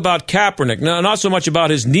talk about Kaepernick. Now, not so much about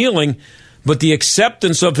his kneeling, but the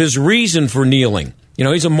acceptance of his reason for kneeling. You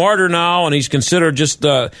know, he's a martyr now, and he's considered just,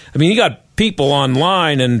 he got people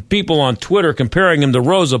online and people on Twitter comparing him to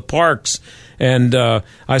Rosa Parks. And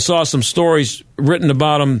I saw some stories written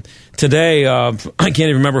about him today. I can't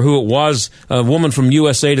even remember who it was, a woman from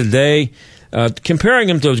USA Today, comparing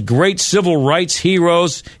him to great civil rights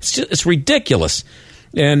heroes. It's ridiculous.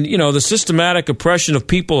 And, you know, the systematic oppression of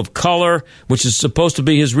people of color, which is supposed to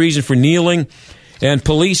be his reason for kneeling, and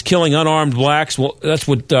police killing unarmed blacks. Well, that's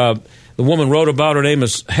what the woman wrote about. Her name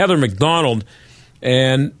is Heather McDonald.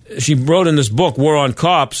 And she wrote in this book, War on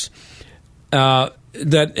Cops, and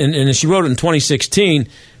she wrote it in 2016,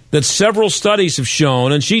 that several studies have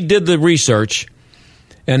shown, and she did the research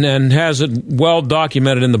and has it well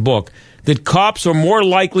documented in the book, that cops are more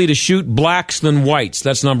likely to shoot blacks than whites.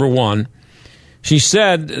 That's number one. She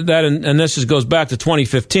said that, and this goes back to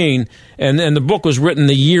 2015, and the book was written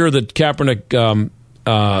the year that Kaepernick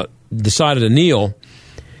decided to kneel.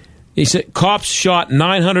 He said cops shot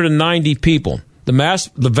 990 people, the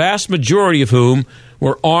vast majority of whom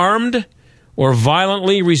were armed or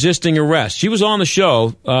violently resisting arrest. She was on the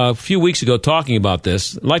show a few weeks ago talking about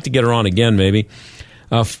this. I'd like to get her on again, maybe.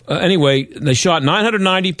 Anyway, they shot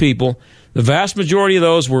 990 people. The vast majority of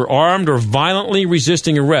those were armed or violently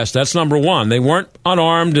resisting arrest. That's number one. They weren't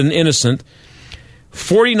unarmed and innocent.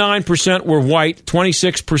 49% were white,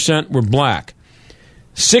 26% were black.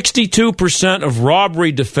 62% of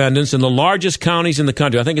robbery defendants in the largest counties in the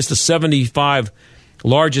country, I think it's the 75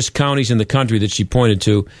 largest counties in the country that she pointed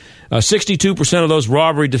to, 62% of those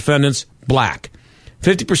robbery defendants, black.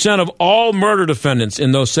 50% of all murder defendants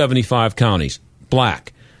in those 75 counties,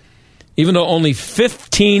 black. Even though only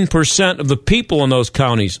 15% of the people in those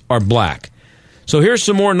counties are black. So here's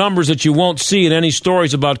some more numbers that you won't see in any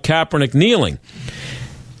stories about Kaepernick kneeling.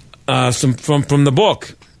 Some from the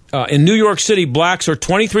book. In New York City, blacks are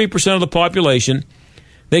 23% of the population.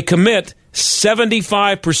 They commit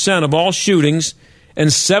 75% of all shootings and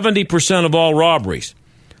 70% of all robberies.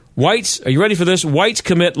 Whites, are you ready for this? Whites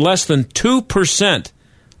commit less than 2%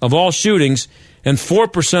 of all shootings and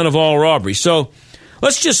 4% of all robberies. So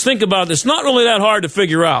let's just think about this. It's not really that hard to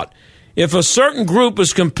figure out. If a certain group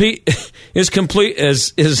is committing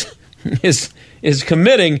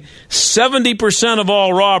 70% of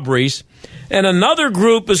all robberies, and another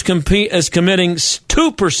group is committing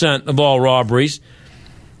 2% of all robberies,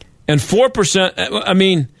 and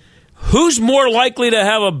 4%, who's more likely to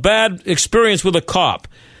have a bad experience with a cop?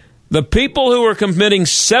 The people who are committing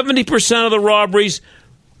 70% of the robberies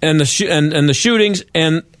and the shootings,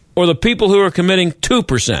 or the people who are committing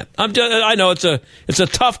 2%? I know it's a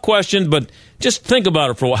tough question, but just think about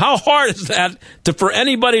it for a while. How hard is that for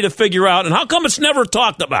anybody to figure out, and how come it's never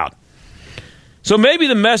talked about? So maybe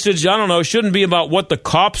the message, I don't know, shouldn't be about what the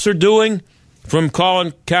cops are doing from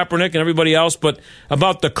Colin Kaepernick and everybody else, but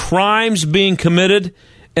about the crimes being committed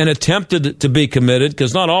and attempted to be committed,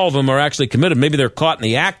 because not all of them are actually committed. Maybe they're caught in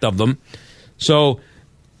the act of them. So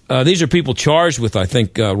these are people charged with, I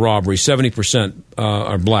think, robbery. 70%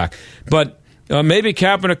 are black. But maybe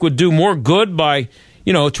Kaepernick would do more good by,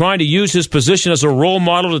 trying to use his position as a role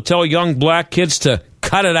model to tell young black kids to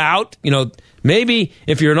cut it out. Maybe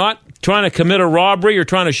if you're not trying to commit a robbery or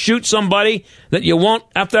trying to shoot somebody, that you won't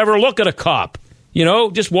have to ever look at a cop.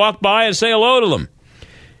 Just walk by and say hello to them.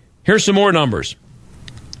 Here's some more numbers.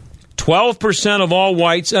 12% of all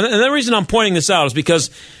whites, and the reason I'm pointing this out is because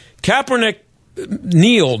Kaepernick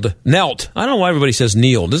knelt. I don't know why everybody says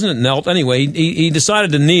kneeled. Isn't it knelt? Anyway, he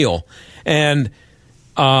decided to kneel. And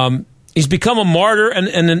he's become a martyr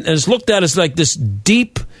and is looked at as like this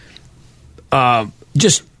deep,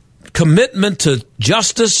 just commitment to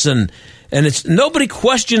justice, and it's nobody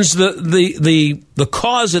questions the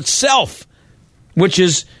cause itself, which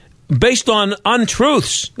is based on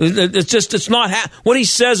untruths. It's not what he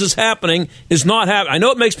says is happening is not happening. I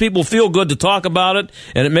know it makes people feel good to talk about it,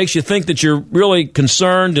 and it makes you think that you're really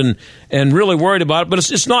concerned and really worried about it, but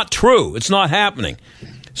it's not true. It's not happening.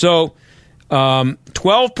 So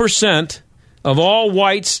 12% of all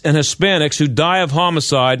whites and Hispanics who die of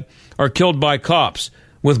homicide are killed by cops.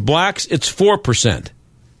 With blacks, it's 4%.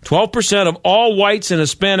 12% of all whites and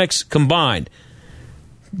Hispanics combined.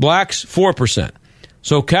 Blacks, 4%.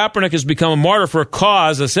 So Kaepernick has become a martyr for a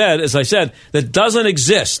cause, as I said, that doesn't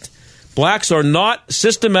exist. Blacks are not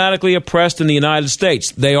systematically oppressed in the United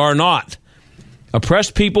States. They are not.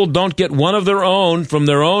 Oppressed people don't get one of their own from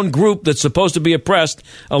their own group that's supposed to be oppressed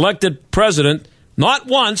elected president, not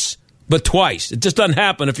once, but twice. It just doesn't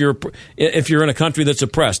happen if you're in a country that's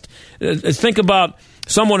oppressed. Think about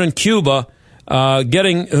someone in Cuba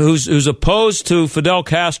who's opposed to Fidel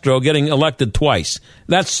Castro getting elected twice.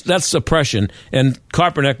 That's oppression. And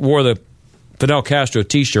Kaepernick wore the Fidel Castro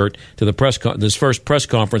T-shirt to his first press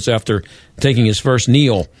conference after taking his first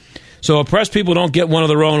kneel. So oppressed people don't get one of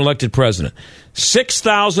their own elected president.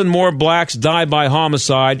 6,000 more blacks die by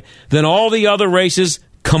homicide than all the other races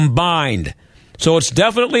combined. So it's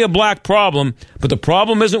definitely a black problem, but the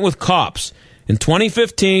problem isn't with cops. In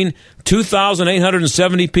 2015,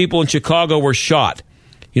 2,870 people in Chicago were shot.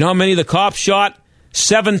 You know how many the cops shot?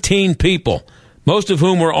 17 people, most of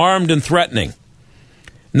whom were armed and threatening.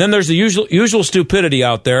 And then there's the usual stupidity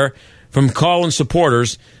out there from Collins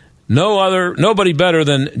supporters. Nobody better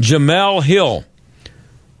than Jamel Hill,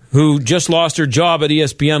 who just lost her job at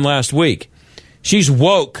ESPN last week. She's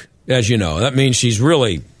woke, as you know. That means she's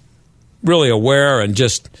really, really aware and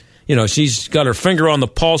just, she's got her finger on the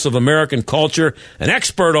pulse of American culture, an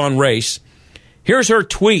expert on race. Here's her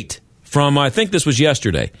tweet from, I think this was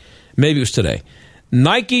yesterday. Maybe it was today.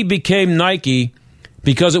 Nike became Nike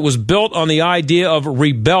because it was built on the idea of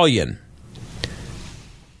rebellion.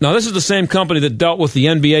 Now, this is the same company that dealt with the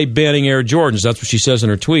NBA banning Air Jordans. That's what she says in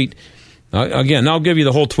her tweet. Again, I'll give you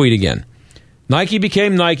the whole tweet again. Nike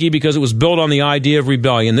became Nike because it was built on the idea of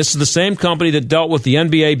rebellion. This is the same company that dealt with the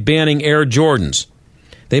NBA banning Air Jordans.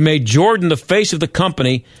 They made Jordan the face of the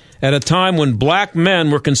company at a time when black men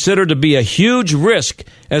were considered to be a huge risk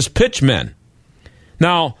as pitchmen.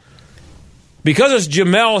 Now, because it's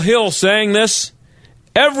Jamel Hill saying this,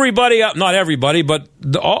 everybody, not everybody, but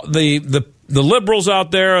the liberals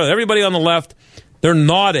out there, everybody on the left, they're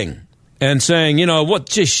nodding and saying,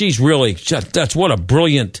 she's really, that's what a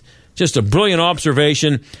brilliant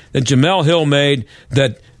observation that Jamel Hill made,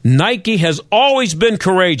 that Nike has always been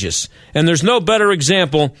courageous. And there's no better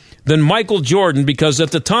example than Michael Jordan, because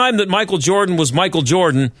at the time that Michael Jordan was Michael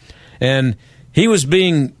Jordan and he was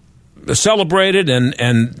being celebrated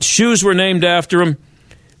and shoes were named after him,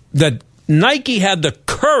 that Nike had the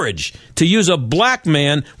courage to use a black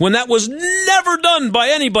man when that was never done by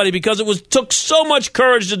anybody, because it took so much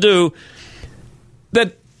courage to do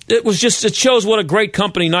that. It shows what a great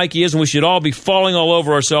company Nike is, and we should all be falling all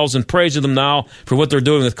over ourselves and praising them now for what they're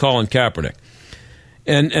doing with Colin Kaepernick.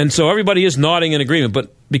 And so everybody is nodding in agreement,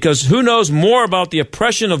 but because who knows more about the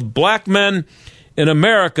oppression of black men in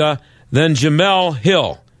America than Jamel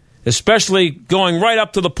Hill, especially going right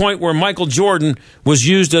up to the point where Michael Jordan was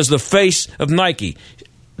used as the face of Nike.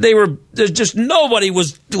 There's just nobody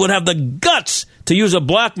would have the guts to use a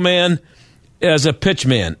black man as a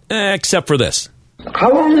pitchman, except for this.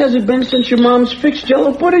 How long has it been since your mom's fixed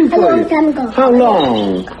Jell-O pudding for you? A long time ago. How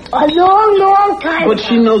long? A long, long time. But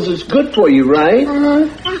she knows it's good for you, right?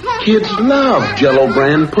 Kids love Jell-O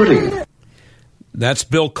brand pudding. That's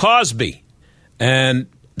Bill Cosby. And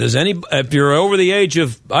if you're over the age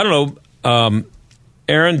of, I don't know,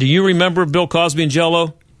 Aaron, do you remember Bill Cosby and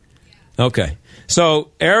Jell-O? Okay.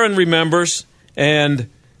 So Aaron remembers, and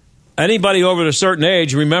anybody over a certain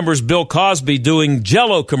age remembers Bill Cosby doing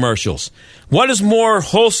Jell-O commercials. What is more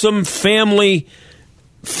wholesome family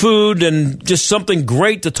food and just something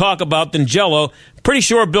great to talk about than Jell-O? Pretty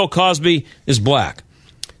sure Bill Cosby is black.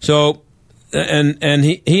 So, and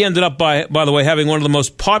he ended up, by the way, having one of the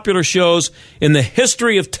most popular shows in the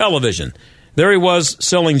history of television. There he was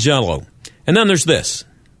selling Jell-O. And then there's this.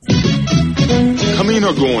 Coming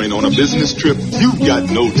or going on a business trip, you've got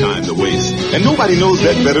no time to waste. And nobody knows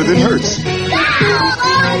that better than Hertz.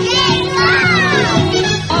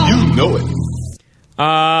 You know it.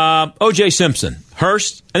 O.J. Simpson.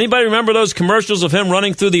 Hearst. Anybody remember those commercials of him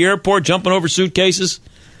running through the airport, jumping over suitcases?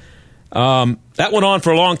 That went on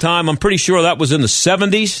for a long time. I'm pretty sure that was in the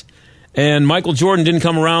 70s. And Michael Jordan didn't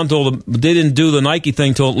come around they didn't do the Nike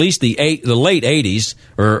thing till at least the late 80s,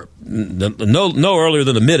 or no earlier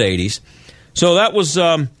than the mid 80s. So that was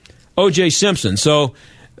O.J. Simpson. So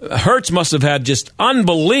Hertz must have had just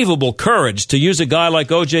unbelievable courage to use a guy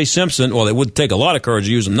like O.J. Simpson. Well, it would take a lot of courage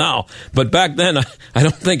to use him now, but back then I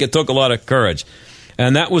don't think it took a lot of courage.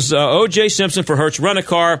 And that was O.J. Simpson for Hertz. Rent a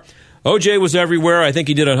car. O.J. was everywhere. I think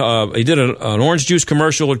he did an orange juice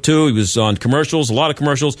commercial or two. He was on commercials, a lot of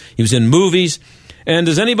commercials. He was in movies. And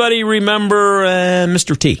does anybody remember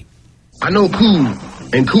Mr. T? I know Cool,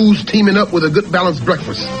 and Cool's teaming up with a good balanced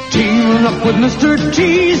breakfast. Teaming up with Mr.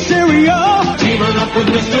 T cereal. Teaming up with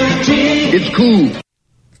Mr. T. It's Cool.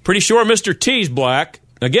 Pretty sure Mr. T's black.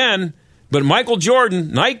 Again, but Michael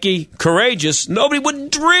Jordan, Nike, courageous. Nobody would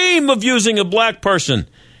dream of using a black person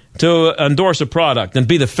to endorse a product and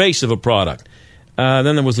be the face of a product. Then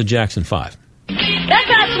there was the Jackson 5.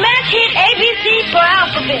 That's our smash hit ABC for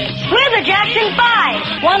alphabet. We're the Jackson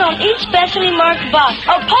 5. One on each specially marked box.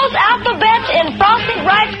 Or post alphabets in frosted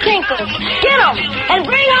rice crinkles. Get them and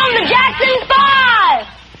bring home the Jackson 5.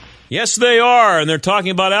 Yes, they are, and they're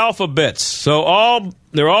talking about alphabets. So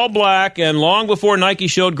they're all black, and long before Nike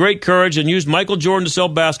showed great courage and used Michael Jordan to sell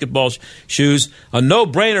basketball shoes, a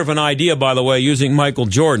no-brainer of an idea, by the way, using Michael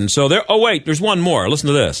Jordan. So there's one more. Listen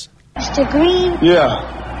to this. Mr. Green? Yeah.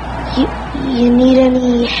 You need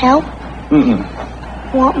any help? Mm-mm.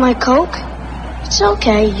 Want my Coke? It's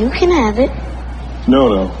okay, you can have it.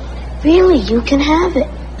 No. Really, you can have it.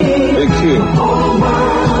 Big kid. Whole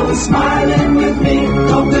world is smiling with me.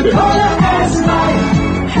 Coca-Cola as life.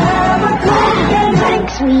 Have a Coke and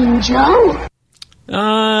Thanks, Green Joe.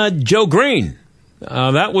 Joe Green.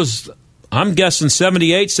 That was, I'm guessing,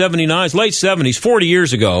 78, 79, late 70s, 40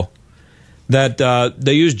 years ago, that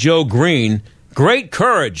they used Joe Green. Great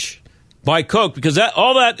courage by Coke, because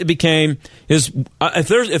all that it became is,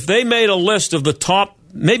 if they made a list of the top,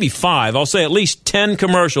 maybe 5, I'll say at least 10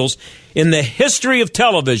 commercials in the history of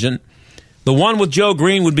television, the one with Joe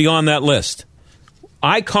Green would be on that list.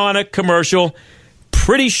 Iconic commercial.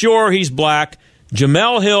 Pretty sure he's black.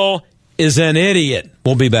 Jamel Hill is an idiot.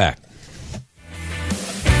 We'll be back.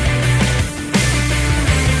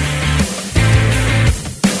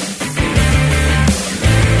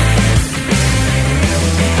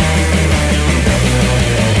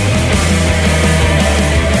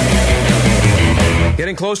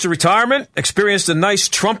 Getting close to retirement? Experienced a nice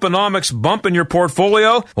Trumponomics bump in your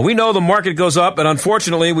portfolio? Well, we know the market goes up, and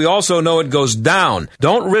unfortunately, we also know it goes down.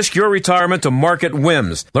 Don't risk your retirement to market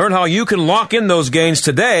whims. Learn how you can lock in those gains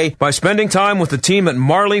today by spending time with the team at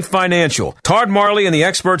Marley Financial. Todd Marley and the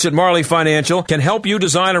experts at Marley Financial can help you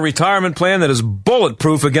design a retirement plan that is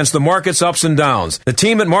bulletproof against the market's ups and downs. The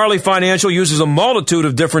team at Marley Financial uses a multitude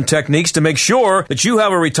of different techniques to make sure that you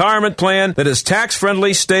have a retirement plan that is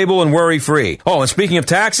tax-friendly, stable, and worry-free. Oh, and speaking of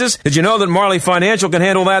taxes, did you know that Marley Financial can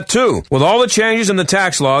handle that too? With all the changes in the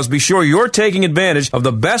tax laws, be sure you're taking advantage of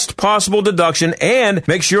the best possible deduction and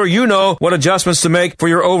make sure you know what adjustments to make for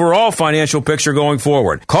your overall financial picture going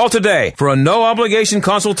forward. Call today for a no-obligation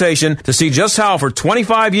consultation to see just how for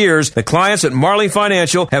 25 years the clients at Marley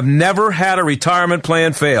Financial have never had a retirement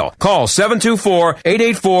plan fail. Call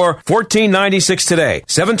 724-884-1496 today.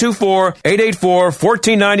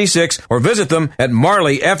 724-884-1496 or visit them at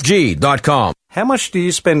marleyfg.com. How much do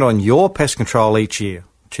you spend on your pest control each year?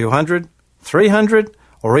 $200, $300,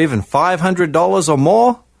 or even $500 or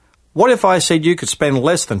more? What if I said you could spend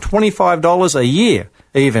less than $25 a year,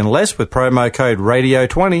 even less with promo code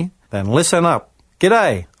RADIO20? Then listen up.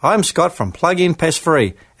 G'day, I'm Scott from Plug-in Pest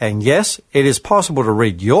Free, and yes, it is possible to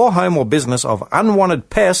rid your home or business of unwanted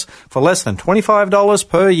pests for less than $25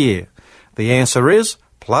 per year. The answer is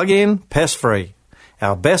Plug-in Pest Free.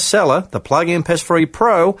 Our best seller, the Plug-in Pest Free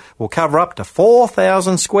Pro, will cover up to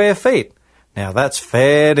 4,000 square feet. Now that's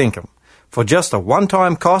fair dinkum. For just a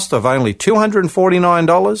one-time cost of only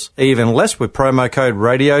 $249, even less with promo code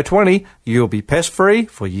Radio20, you'll be pest-free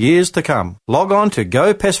for years to come. Log on to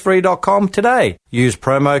gopestfree.com today. Use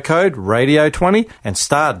promo code Radio20 and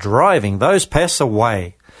start driving those pests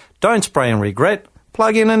away. Don't spray and regret.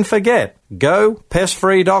 Plug in and forget.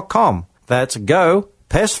 GoPestFree.com. That's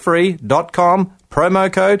GoPestFree.com.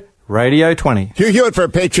 Promo code Radio20. Hugh Hewitt for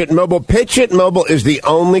Patriot Mobile. Patriot Mobile is the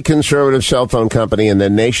only conservative cell phone company in the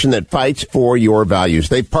nation that fights for your values.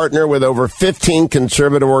 They partner with over 15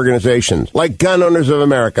 conservative organizations like Gun Owners of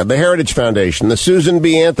America, the Heritage Foundation, the Susan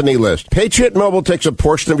B. Anthony List. Patriot Mobile takes a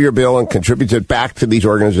portion of your bill and contributes it back to these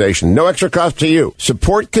organizations. No extra cost to you.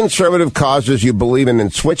 Support conservative causes you believe in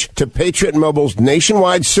and switch to Patriot Mobile's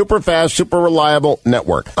nationwide super fast, super reliable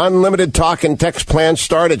network. Unlimited talk and text plans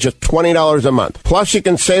start at just $20 a month. Plus, you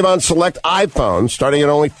can save on select iPhones starting at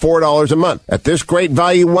only $4 a month. At this great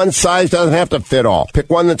value, one size doesn't have to fit all. Pick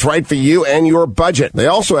one that's right for you and your budget. They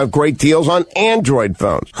also have great deals on Android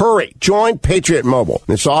phones. Hurry, join Patriot Mobile.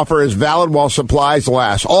 This offer is valid while supplies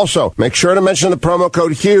last. Also, make sure to mention the promo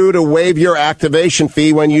code HUGH to waive your activation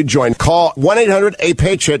fee when you join. Call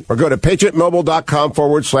 1-800-A-PATRIOT or go to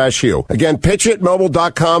patriotmobile.com/Hugh. Again,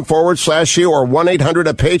 patriotmobile.com/Hugh or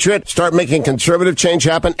 1-800-A-PATRIOT. Start making conservative change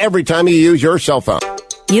happen every time you use your cell phone.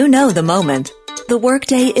 You know the moment. The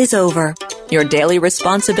workday is over. Your daily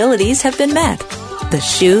responsibilities have been met. The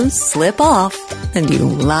shoes slip off and you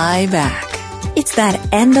lie back. It's that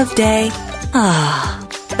end of day.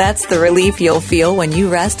 That's the relief you'll feel when you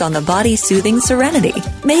rest on the body-soothing Serenity,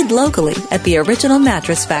 made locally at the Original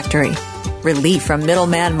Mattress Factory. Relief from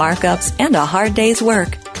middleman markups and a hard day's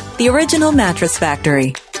work. The Original Mattress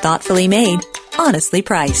Factory. Thoughtfully made, honestly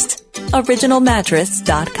priced.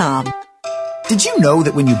 OriginalMattress.com. Did you know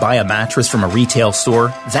that when you buy a mattress from a retail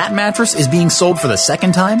store, that mattress is being sold for the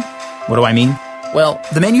second time? What do I mean? Well,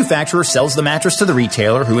 the manufacturer sells the mattress to the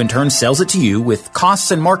retailer, who in turn sells it to you with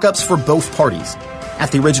costs and markups for both parties.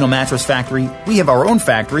 At the Original Mattress Factory, we have our own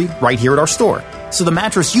factory right here at our store. So the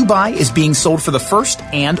mattress you buy is being sold for the first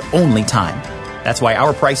and only time. That's why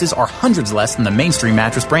our prices are hundreds less than the mainstream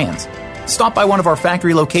mattress brands. Stop by one of our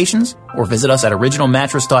factory locations or visit us at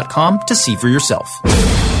originalmattress.com to see for yourself.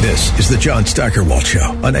 This is the John Steigerwald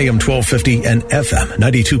Show on AM 1250 and FM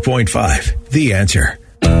 92.5. The Answer.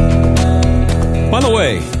 By the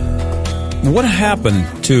way,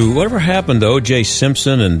 whatever happened to O.J.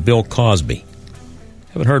 Simpson and Bill Cosby?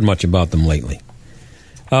 Haven't heard much about them lately.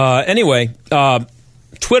 Anyway,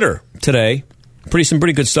 Twitter today. Some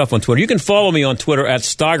pretty good stuff on Twitter. You can follow me on Twitter at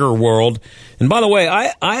Steigerworld. And by the way,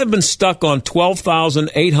 I have been stuck on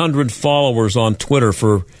 12,800 followers on Twitter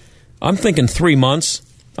for, I'm thinking, 3 months.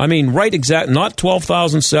 I mean, not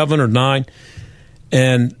 12,007 or 9.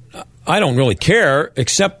 And I don't really care,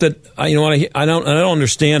 except that I don't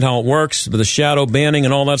understand how it works with the shadow banning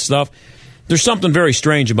and all that stuff. There's something very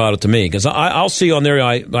strange about it to me, because I'll see on there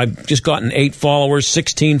I've just gotten 8 followers,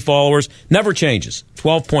 16 followers, never changes,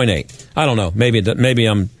 12.8. I don't know, maybe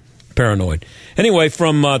I'm paranoid. Anyway,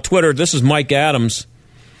 from Twitter, this is Mike Adams.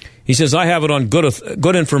 He says, I have it on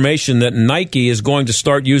good information that Nike is going to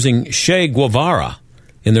start using Che Guevara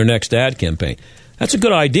in their next ad campaign. That's a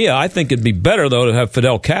good idea. I think it'd be better, though, to have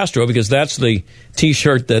Fidel Castro, because that's the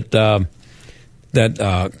T-shirt that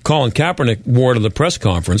Colin Kaepernick wore to the press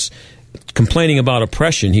conference, complaining about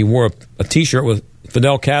oppression. He wore a T-shirt with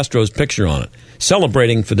Fidel Castro's picture on it,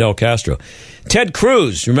 celebrating Fidel Castro. Ted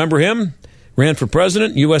Cruz, remember him? Ran for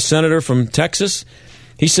president, U.S. Senator from Texas.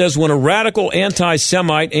 He says, when a radical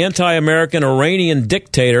anti-Semite, anti-American Iranian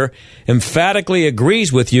dictator emphatically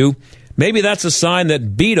agrees with you, maybe that's a sign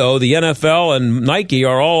that Beto, the NFL, and Nike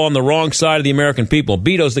are all on the wrong side of the American people.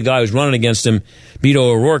 Beto's the guy who's running against him. Beto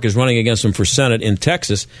O'Rourke is running against him for Senate in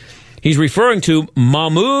Texas. He's referring to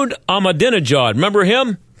Mahmoud Ahmadinejad. Remember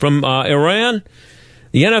him from Iran?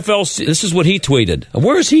 The NFL, this is what he tweeted.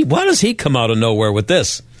 Where is he? Why does he come out of nowhere with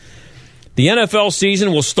this? The NFL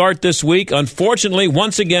season will start this week. Unfortunately,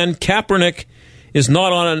 once again, Kaepernick is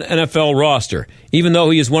not on an NFL roster, even though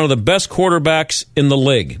he is one of the best quarterbacks in the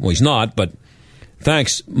league. Well, he's not, but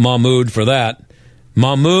thanks, Mahmoud, for that.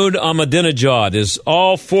 Mahmoud Ahmadinejad is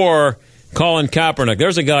all for Colin Kaepernick.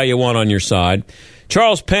 There's a guy you want on your side.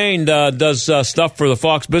 Charles Payne does stuff for the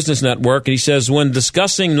Fox Business Network, and he says, when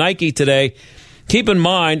discussing Nike today, keep in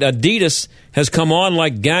mind Adidas has come on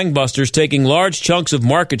like gangbusters, taking large chunks of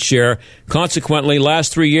market share. Consequently,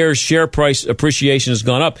 last 3 years, share price appreciation has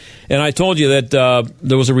gone up. And I told you that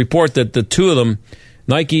there was a report that the two of them,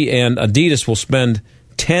 Nike and Adidas, will spend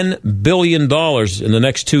 $10 billion in the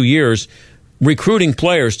next 2 years recruiting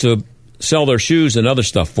players to sell their shoes and other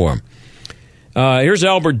stuff for them. Here's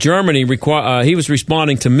Albert Germany. He was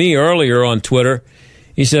responding to me earlier on Twitter.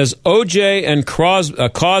 He says, O.J. and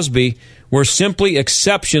Cosby were simply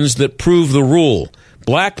exceptions that prove the rule.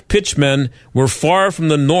 Black pitchmen were far from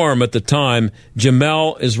the norm at the time.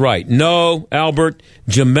 Jamel is right. No, Albert,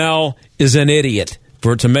 Jamel is an idiot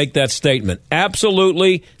to make that statement.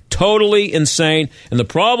 Absolutely, totally insane. And the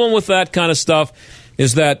problem with that kind of stuff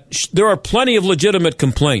is that there are plenty of legitimate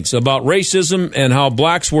complaints about racism and how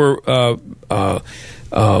blacks were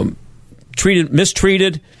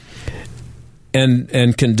mistreated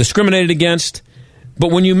and discriminated against.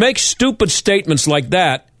 But when you make stupid statements like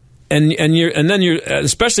that, and then you're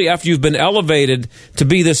especially after you've been elevated to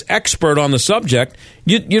be this expert on the subject,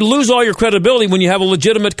 you lose all your credibility when you have a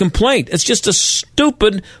legitimate complaint. It's just a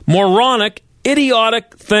stupid, moronic,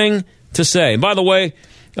 idiotic thing to say. And by the way,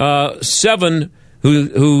 Seven,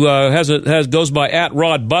 who goes by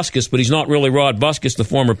 @RodBuskus, but he's not really Rod Buskus, the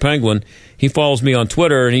former Penguin. He follows me on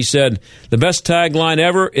Twitter, and he said, the best tagline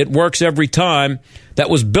ever, it works every time. That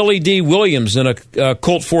was Billy D. Williams in a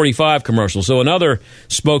Colt 45 commercial. So another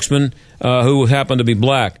spokesman who happened to be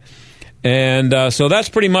black. And so that's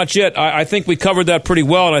pretty much it. I think we covered that pretty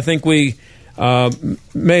well, and I think we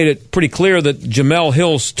made it pretty clear that Jamel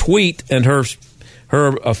Hill's tweet and her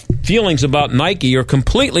feelings about Nike are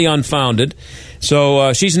completely unfounded.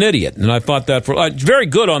 So she's an idiot, and I thought that very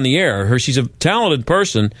good on the air. She's a talented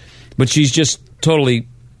person, but she's just totally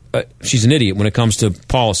she's an idiot when it comes to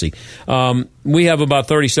policy. We have about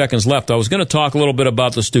 30 seconds left. I was going to talk a little bit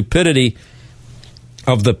about the stupidity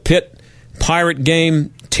of the Pitt Pirate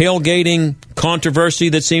game tailgating controversy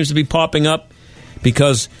that seems to be popping up,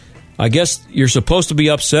 because I guess you're supposed to be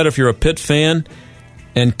upset if you're a Pitt fan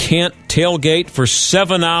and can't tailgate for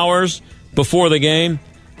 7 hours before the game.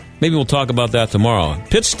 Maybe we'll talk about that tomorrow.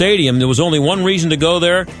 Pitt Stadium, there was only one reason to go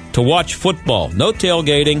there, to watch football. No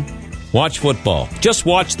tailgating. Watch football. Just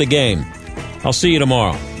watch the game. I'll see you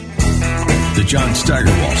tomorrow. The John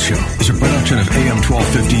Steigerwald Show is a production of AM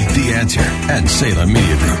 1250 The Answer and Salem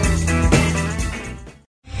Media Group.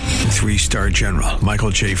 3-star General Michael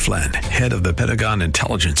J. Flynn, head of the Pentagon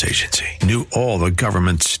Intelligence Agency, knew all the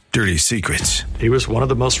government's dirty secrets. He was one of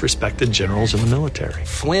the most respected generals in the military.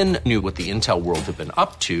 Flynn knew what the intel world had been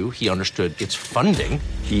up to. He understood its funding.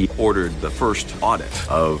 He ordered the first audit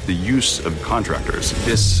of the use of contractors.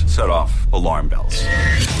 This set off alarm bells.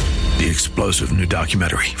 The explosive new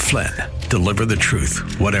documentary, Flynn, Deliver the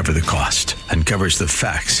Truth, Whatever the Cost, uncovers the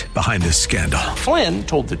facts behind this scandal. Flynn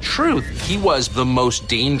told the truth. He was the most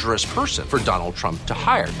dangerous person for Donald Trump to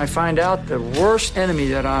hire. I find out the worst enemy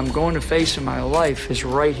that I'm going to face in my life is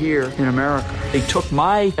right here in America. They took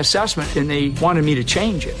my assessment and they wanted me to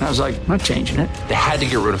change it. And I was like, I'm not changing it. They had to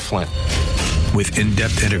get rid of Flynn. With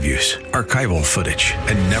in-depth interviews, archival footage,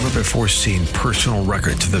 and never-before-seen personal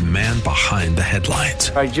records of the man behind the headlines.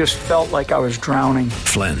 I just felt like I was drowning.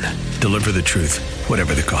 Flynn, Deliver the Truth,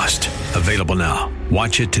 Whatever the Cost. Available now.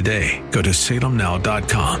 Watch it today. Go to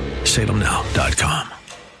salemnow.com. salemnow.com.